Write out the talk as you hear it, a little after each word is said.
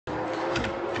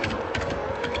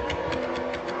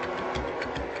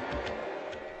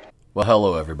Well,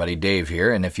 hello everybody, Dave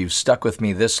here, and if you've stuck with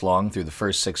me this long through the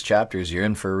first 6 chapters, you're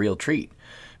in for a real treat,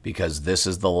 because this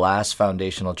is the last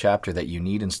foundational chapter that you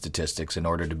need in statistics in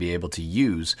order to be able to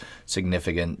use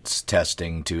significance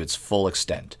testing to its full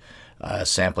extent.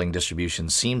 Sampling distribution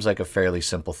seems like a fairly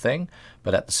simple thing,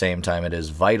 but at the same time it is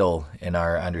vital in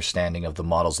our understanding of the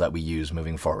models that we use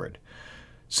moving forward.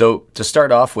 So to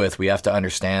start off with, we have to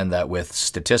understand that with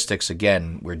statistics,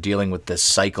 again, we're dealing with this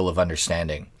cycle of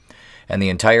understanding. And the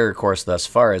entire course thus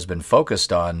far has been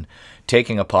focused on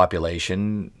taking a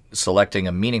population, selecting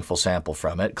a meaningful sample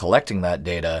from it, collecting that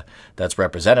data that's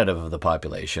representative of the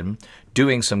population,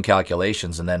 doing some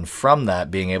calculations, and then from that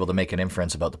being able to make an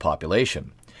inference about the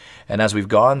population. And as we've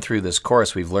gone through this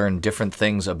course, we've learned different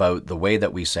things about the way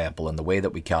that we sample and the way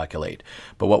that we calculate.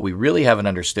 But what we really haven't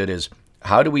understood is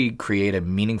how do we create a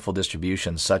meaningful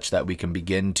distribution such that we can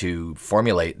begin to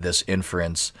formulate this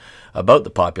inference about the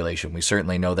population? We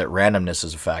certainly know that randomness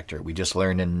is a factor. We just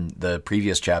learned in the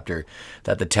previous chapter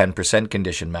that the 10%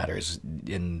 condition matters.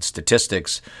 In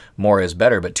statistics, more is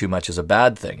better, but too much is a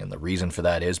bad thing. And the reason for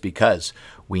that is because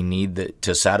we need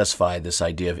to satisfy this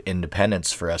idea of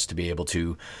independence for us to be able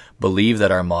to believe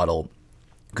that our model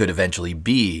could eventually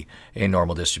be a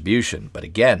normal distribution. But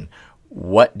again,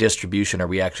 what distribution are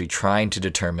we actually trying to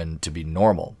determine to be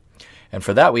normal? And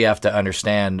for that, we have to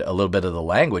understand a little bit of the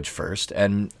language first.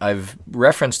 And I've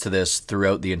referenced to this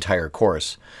throughout the entire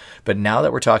course. But now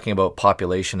that we're talking about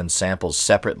population and samples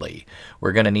separately,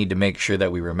 we're going to need to make sure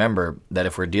that we remember that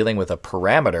if we're dealing with a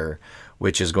parameter,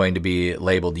 which is going to be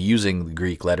labeled using the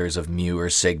Greek letters of mu or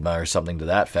sigma or something to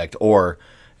that effect, or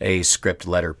a script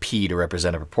letter P to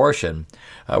represent a proportion,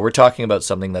 we're talking about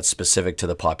something that's specific to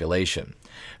the population.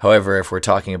 However, if we're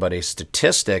talking about a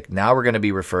statistic, now we're going to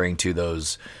be referring to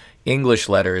those English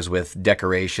letters with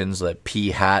decorations like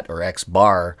P hat or X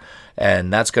bar,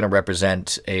 and that's going to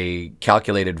represent a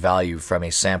calculated value from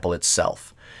a sample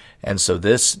itself. And so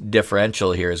this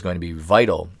differential here is going to be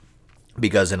vital,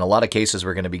 because in a lot of cases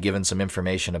we're going to be given some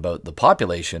information about the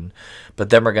population, but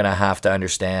then we're going to have to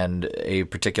understand a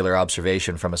particular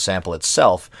observation from a sample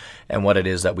itself and what it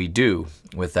is that we do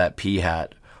with that P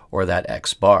hat or that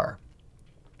X bar.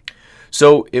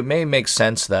 So it may make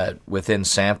sense that within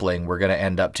sampling we're going to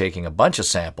end up taking a bunch of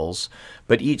samples,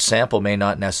 but each sample may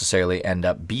not necessarily end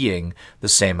up being the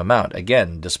same amount.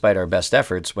 Again, despite our best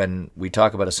efforts, when we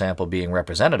talk about a sample being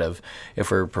representative,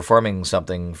 if we're performing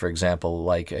something, for example,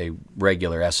 like a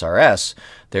regular SRS,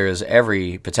 there is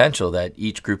every potential that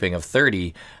each grouping of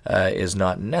 30 is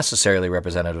not necessarily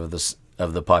representative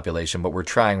of the population, but we're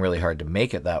trying really hard to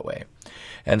make it that way.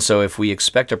 And so if we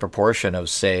expect a proportion of,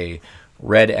 say,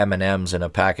 red M&Ms in a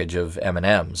package of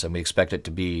M&Ms, and we expect it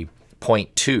to be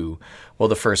 0.2, well,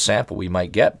 the first sample we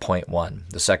might get 0.1.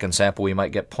 The second sample we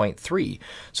might get 0.3.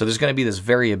 So there's going to be this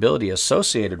variability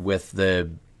associated with the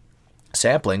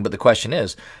sampling, but the question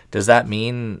is, does that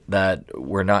mean that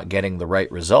we're not getting the right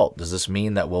result? Does this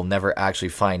mean that we'll never actually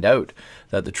find out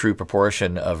that the true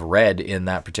proportion of red in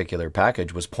that particular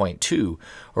package was 0.2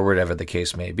 or whatever the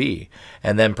case may be?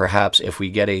 And then perhaps if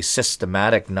we get a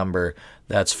systematic number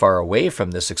that's far away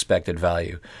from this expected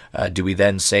value, do we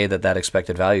then say that that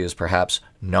expected value is perhaps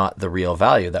not the real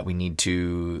value, that we need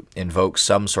to invoke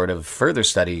some sort of further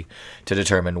study to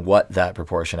determine what that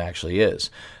proportion actually is?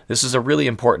 This is a really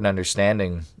important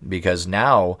understanding, because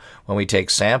now when we take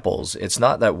samples, it's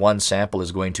not that one sample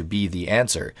is going to be the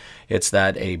answer. It's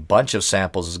that a bunch of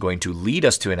samples is going to lead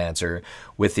us to an answer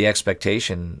with the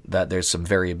expectation that there's some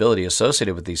variability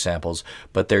associated with these samples,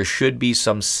 but there should be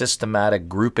some systematic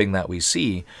grouping that we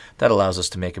see that allows us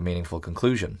to make a meaningful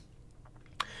conclusion.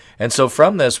 And so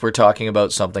from this, we're talking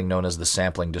about something known as the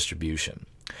sampling distribution.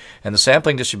 And the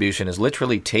sampling distribution is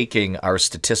literally taking our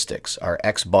statistics, our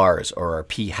X bars or our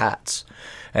P hats,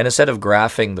 and instead of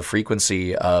graphing the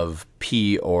frequency of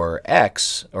P or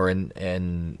X, or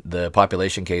in the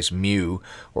population case mu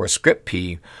or script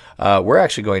P, we're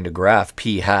actually going to graph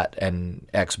P hat and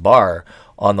X bar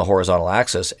on the horizontal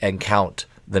axis and count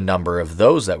the number of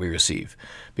those that we receive.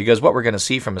 Because what we're going to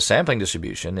see from a sampling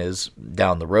distribution is,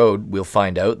 down the road, we'll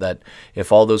find out that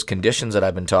if all those conditions that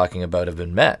I've been talking about have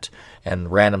been met, and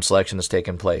random selection has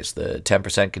taken place, the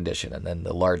 10% condition, and then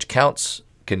the large counts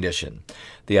condition,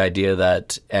 the idea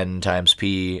that n times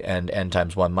p and n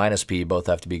times 1 minus p both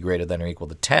have to be greater than or equal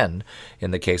to 10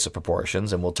 in the case of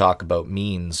proportions, and we'll talk about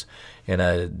means in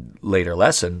a later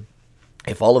lesson.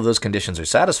 If all of those conditions are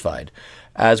satisfied,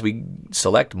 as we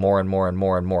select more and more and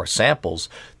more and more samples,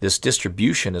 this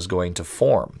distribution is going to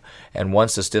form. And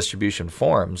once this distribution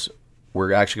forms,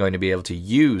 we're actually going to be able to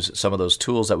use some of those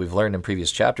tools that we've learned in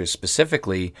previous chapters,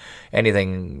 specifically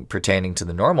anything pertaining to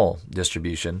the normal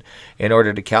distribution, in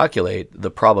order to calculate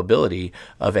the probability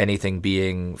of anything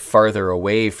being farther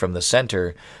away from the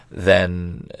center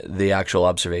than the actual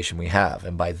observation we have.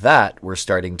 And by that, we're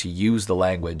starting to use the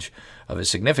language of a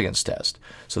significance test.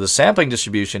 So the sampling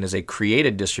distribution is a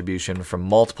created distribution from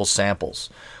multiple samples.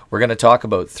 We're going to talk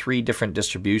about 3 different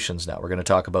distributions now. We're going to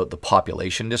talk about the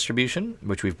population distribution,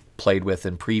 which we've played with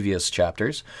in previous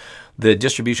chapters, the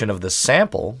distribution of the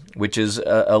sample, which is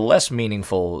a less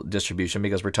meaningful distribution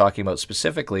because we're talking about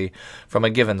specifically from a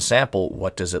given sample,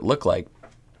 what does it look like?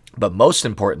 But most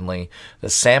importantly, the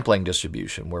sampling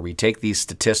distribution, where we take these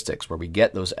statistics, where we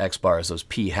get those x bars, those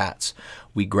p hats,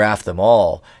 we graph them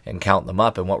all and count them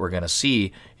up, and what we're going to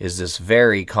see is this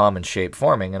very common shape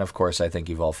forming, and of course I think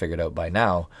you've all figured out by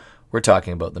now, we're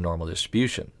talking about the normal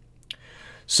distribution.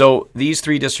 So these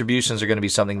 3 distributions are going to be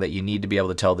something that you need to be able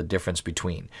to tell the difference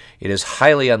between. It is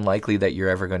highly unlikely that you're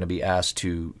ever going to be asked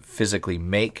to physically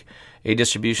make a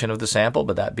distribution of the sample,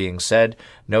 but that being said,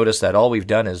 notice that all we've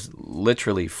done is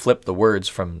literally flip the words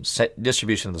from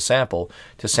distribution of the sample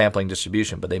to sampling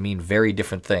distribution, but they mean very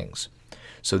different things.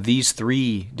 So these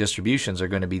 3 distributions are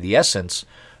going to be the essence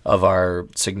of our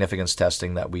significance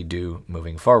testing that we do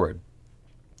moving forward.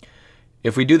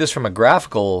 If we do this from a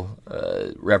graphical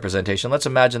representation, let's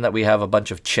imagine that we have a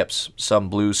bunch of chips, some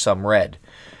blue, some red,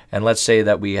 and let's say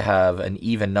that we have an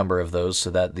even number of those so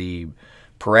that the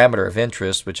parameter of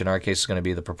interest, which in our case is going to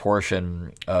be the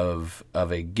proportion of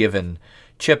a given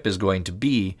chip, is going to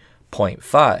be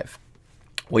 0.5.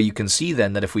 Well, you can see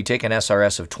then that if we take an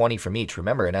SRS of 20 from each,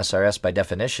 remember an SRS by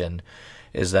definition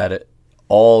is that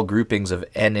all groupings of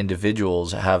n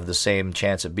individuals have the same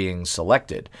chance of being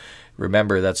selected.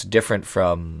 Remember, that's different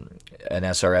from an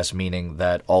SRS meaning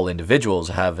that all individuals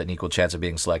have an equal chance of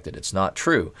being selected. It's not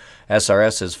true.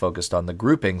 SRS is focused on the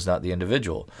groupings, not the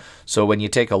individual. So when you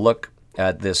take a look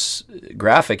at this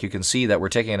graphic, you can see that we're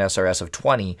taking an SRS of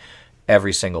 20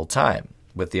 every single time,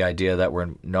 with the idea that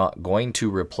we're not going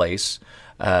to replace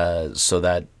so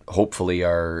that hopefully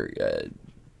our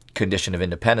condition of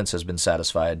independence has been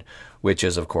satisfied, which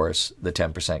is, of course, the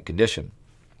 10% condition.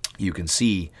 You can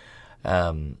see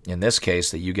in this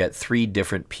case that you get 3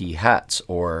 different p hats,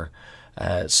 or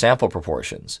sample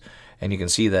proportions, and you can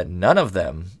see that none of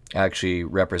them actually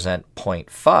represent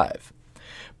 0.5.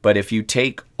 But if you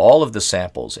take all of the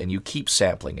samples and you keep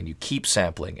sampling and you keep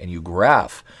sampling and you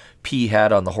graph p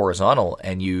hat on the horizontal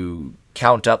and you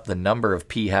count up the number of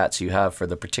p hats you have for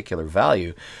the particular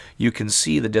value, you can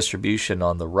see the distribution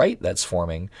on the right that's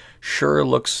forming sure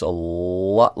looks a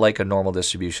lot like a normal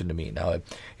distribution to me. Now,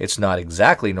 it's not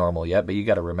exactly normal yet, but you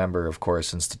got to remember, of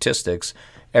course, in statistics,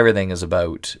 everything is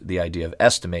about the idea of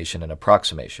estimation and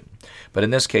approximation. But in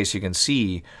this case, you can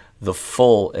see the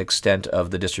full extent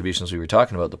of the distributions we were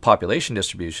talking about. The population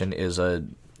distribution is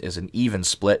an even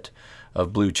split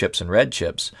of blue chips and red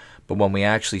chips, but when we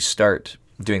actually start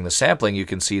doing the sampling, you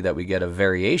can see that we get a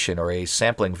variation, or a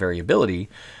sampling variability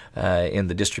in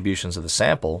the distributions of the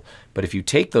sample. But if you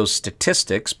take those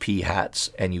statistics, p hats,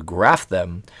 and you graph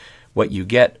them, what you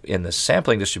get in the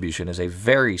sampling distribution is a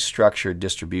very structured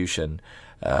distribution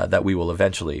that we will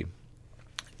eventually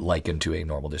liken to a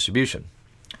normal distribution.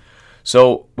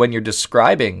 So when you're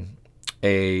describing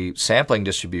a sampling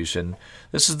distribution,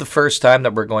 this is the first time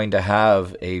that we're going to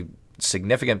have a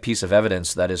significant piece of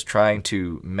evidence that is trying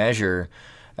to measure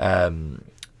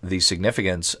the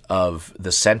significance of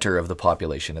the center of the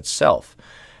population itself.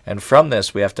 And from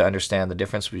this, we have to understand the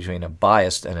difference between a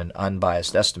biased and an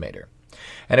unbiased estimator.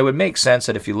 And it would make sense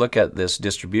that if you look at this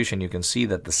distribution, you can see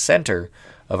that the center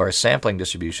of our sampling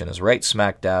distribution is right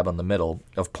smack dab on the middle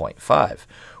of 0.5,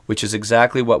 which is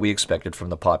exactly what we expected from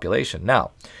the population.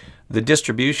 Now, the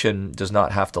distribution does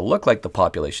not have to look like the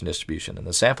population distribution, and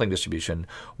the sampling distribution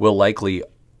will likely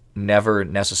never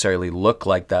necessarily look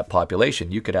like that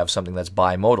population. You could have something that's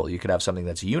bimodal, you could have something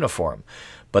that's uniform,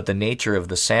 but the nature of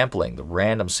the sampling, the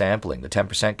random sampling, the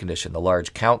 10% condition, the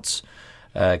large counts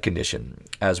condition,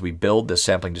 as we build this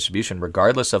sampling distribution,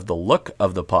 regardless of the look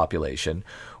of the population,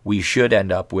 we should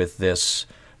end up with this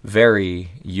very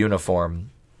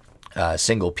uniform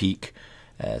single peak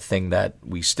thing that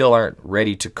we still aren't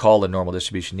ready to call a normal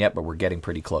distribution yet, but we're getting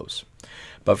pretty close.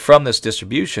 But from this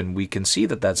distribution, we can see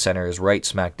that that center is right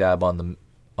smack dab on the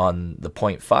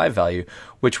 0.5 value,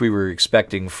 which we were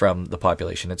expecting from the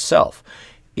population itself.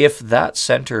 If that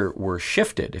center were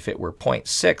shifted, if it were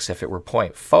 0.6, if it were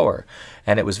 0.4,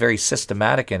 and it was very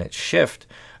systematic in its shift,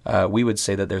 we would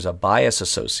say that there's a bias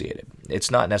associated. It's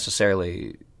not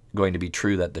necessarily going to be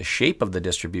true that the shape of the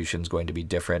distribution is going to be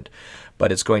different,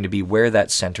 but it's going to be where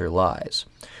that center lies.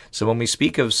 So when we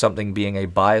speak of something being a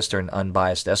biased or an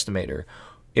unbiased estimator,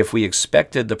 if we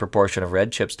expected the proportion of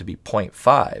red chips to be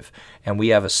 0.5, and we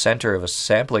have a center of a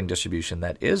sampling distribution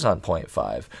that is on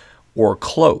 0.5 or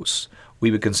close,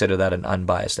 we would consider that an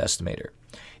unbiased estimator.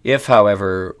 If,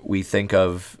 however, we think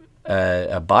of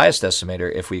a biased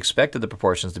estimator, if we expected the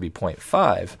proportions to be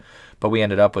 0.5, but we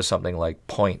ended up with something like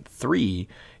 0.3,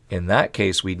 in that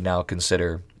case, we'd now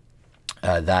consider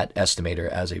that estimator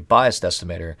as a biased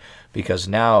estimator, because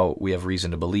now we have reason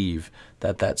to believe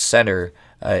that that center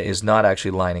is not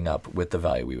actually lining up with the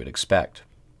value we would expect.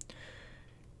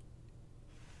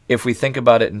 If we think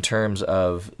about it in terms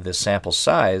of the sample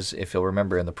size, if you'll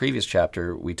remember in the previous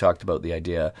chapter, we talked about the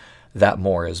idea that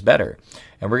more is better.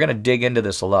 And we're going to dig into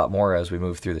this a lot more as we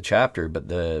move through the chapter, but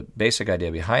the basic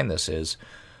idea behind this is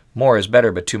more is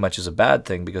better, but too much is a bad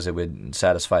thing because it would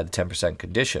satisfy the 10%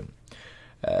 condition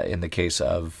in the case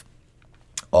of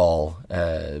all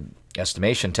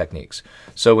estimation techniques.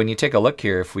 So when you take a look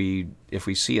here, if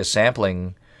we see a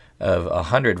sampling of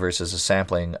 100 versus a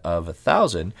sampling of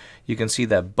 1,000, you can see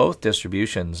that both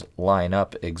distributions line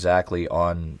up exactly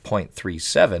on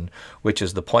 0.37, which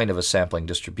is the point of a sampling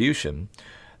distribution.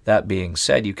 That being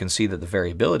said, you can see that the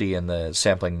variability in the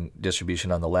sampling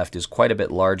distribution on the left is quite a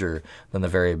bit larger than the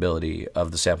variability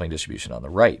of the sampling distribution on the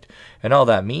right. And all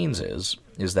that means is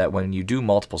that when you do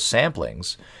multiple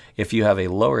samplings, if you have a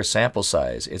lower sample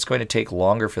size, it's going to take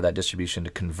longer for that distribution to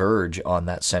converge on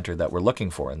that center that we're looking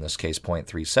for, in this case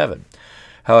 0.37.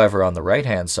 However, on the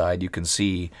right-hand side, you can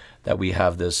see that we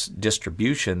have this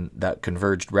distribution that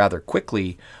converged rather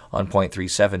quickly on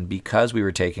 0.37 because we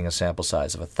were taking a sample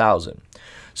size of 1,000.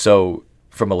 So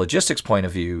from a logistics point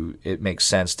of view, it makes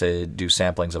sense to do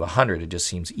samplings of 100. It just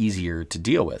seems easier to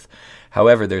deal with.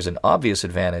 However, there's an obvious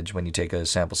advantage when you take a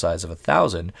sample size of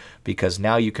 1,000 because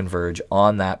now you converge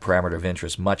on that parameter of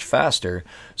interest much faster,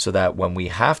 so that when we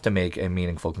have to make a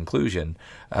meaningful conclusion,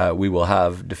 we will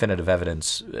have definitive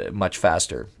evidence much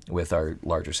faster with our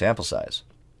larger sample size.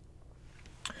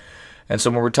 And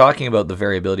so when we're talking about the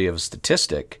variability of a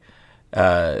statistic,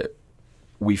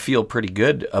 we feel pretty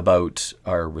good about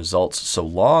our results so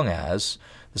long as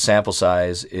the sample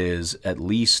size is at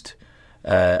least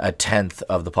a tenth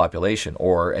of the population,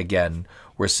 or again,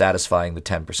 we're satisfying the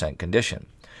 10% condition.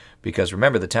 Because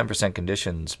remember, the 10%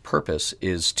 condition's purpose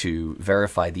is to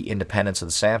verify the independence of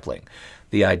the sampling.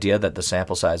 The idea that the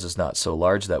sample size is not so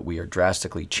large that we are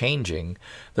drastically changing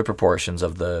the proportions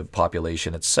of the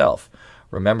population itself.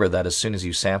 Remember that as soon as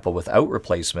you sample without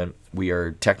replacement, we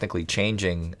are technically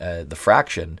changing the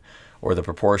fraction or the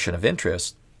proportion of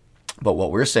interest. But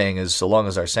what we're saying is, so long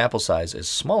as our sample size is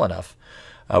small enough,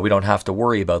 we don't have to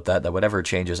worry about that whatever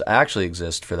changes actually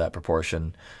exist for that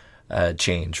proportion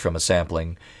change from a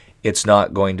sampling, it's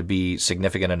not going to be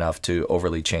significant enough to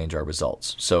overly change our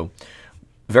results. So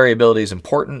variability is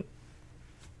important.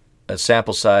 A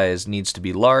sample size needs to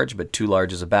be large, but too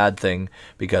large is a bad thing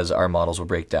because our models will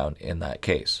break down in that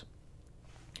case.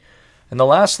 And the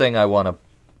last thing I want to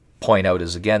point out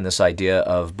is, again, this idea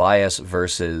of bias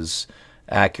versus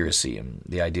accuracy and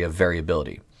the idea of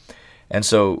variability. And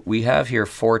so we have here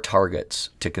 4 targets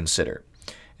to consider.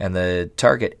 And the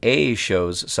target A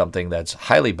shows something that's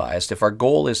highly biased. If our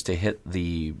goal is to hit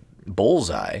the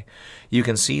bullseye, you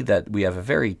can see that we have a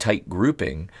very tight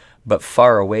grouping, but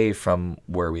far away from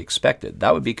where we expected.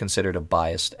 That would be considered a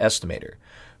biased estimator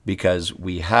because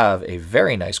we have a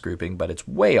very nice grouping, but it's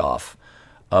way off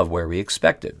of where we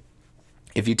expected.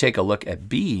 If you take a look at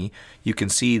B, you can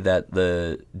see that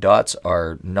the dots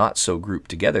are not so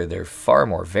grouped together. They're far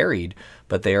more varied,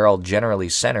 but they are all generally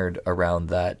centered around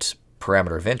that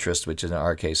parameter of interest, which in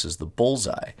our case is the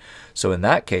bullseye. So in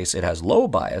that case, it has low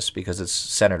bias because it's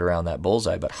centered around that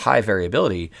bullseye, but high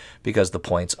variability because the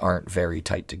points aren't very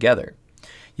tight together.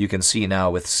 You can see now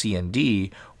with C and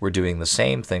D, we're doing the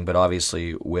same thing, but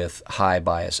obviously with high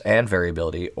bias and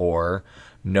variability, or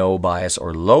no bias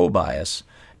or low bias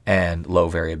and low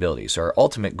variability. So our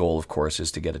ultimate goal, of course,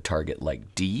 is to get a target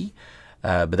like D.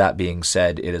 But that being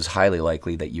said, it is highly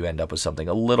likely that you end up with something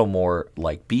a little more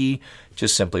like B,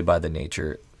 just simply by the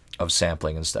nature of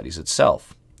sampling and studies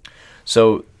itself.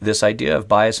 So this idea of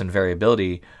bias and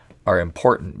variability are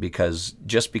important because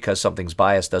just because something's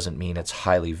biased doesn't mean it's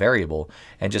highly variable,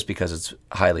 and just because it's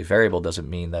highly variable doesn't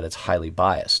mean that it's highly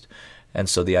biased. And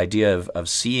so the idea of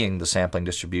seeing the sampling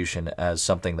distribution as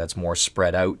something that's more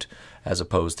spread out as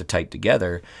opposed to tight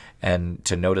together, and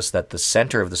to notice that the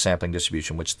center of the sampling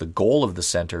distribution, which the goal of the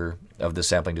center of the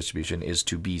sampling distribution is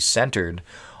to be centered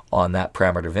on that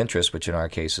parameter of interest, which in our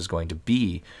case is going to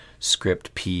be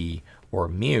script P or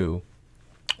mu,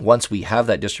 once we have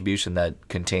that distribution that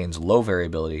contains low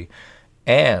variability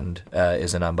and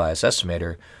is an unbiased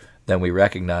estimator, then we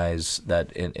recognize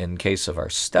that in case of our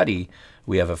study,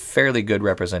 we have a fairly good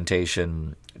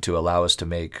representation to allow us to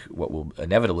make what will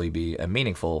inevitably be a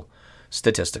meaningful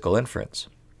statistical inference.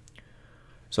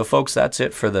 So folks, that's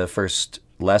it for the first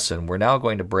lesson. We're now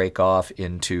going to break off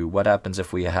into what happens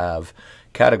if we have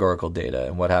categorical data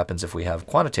and what happens if we have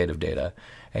quantitative data.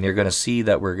 And you're going to see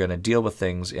that we're going to deal with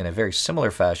things in a very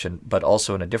similar fashion, but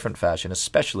also in a different fashion,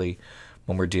 especially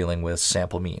when we're dealing with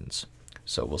sample means.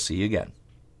 So we'll see you again.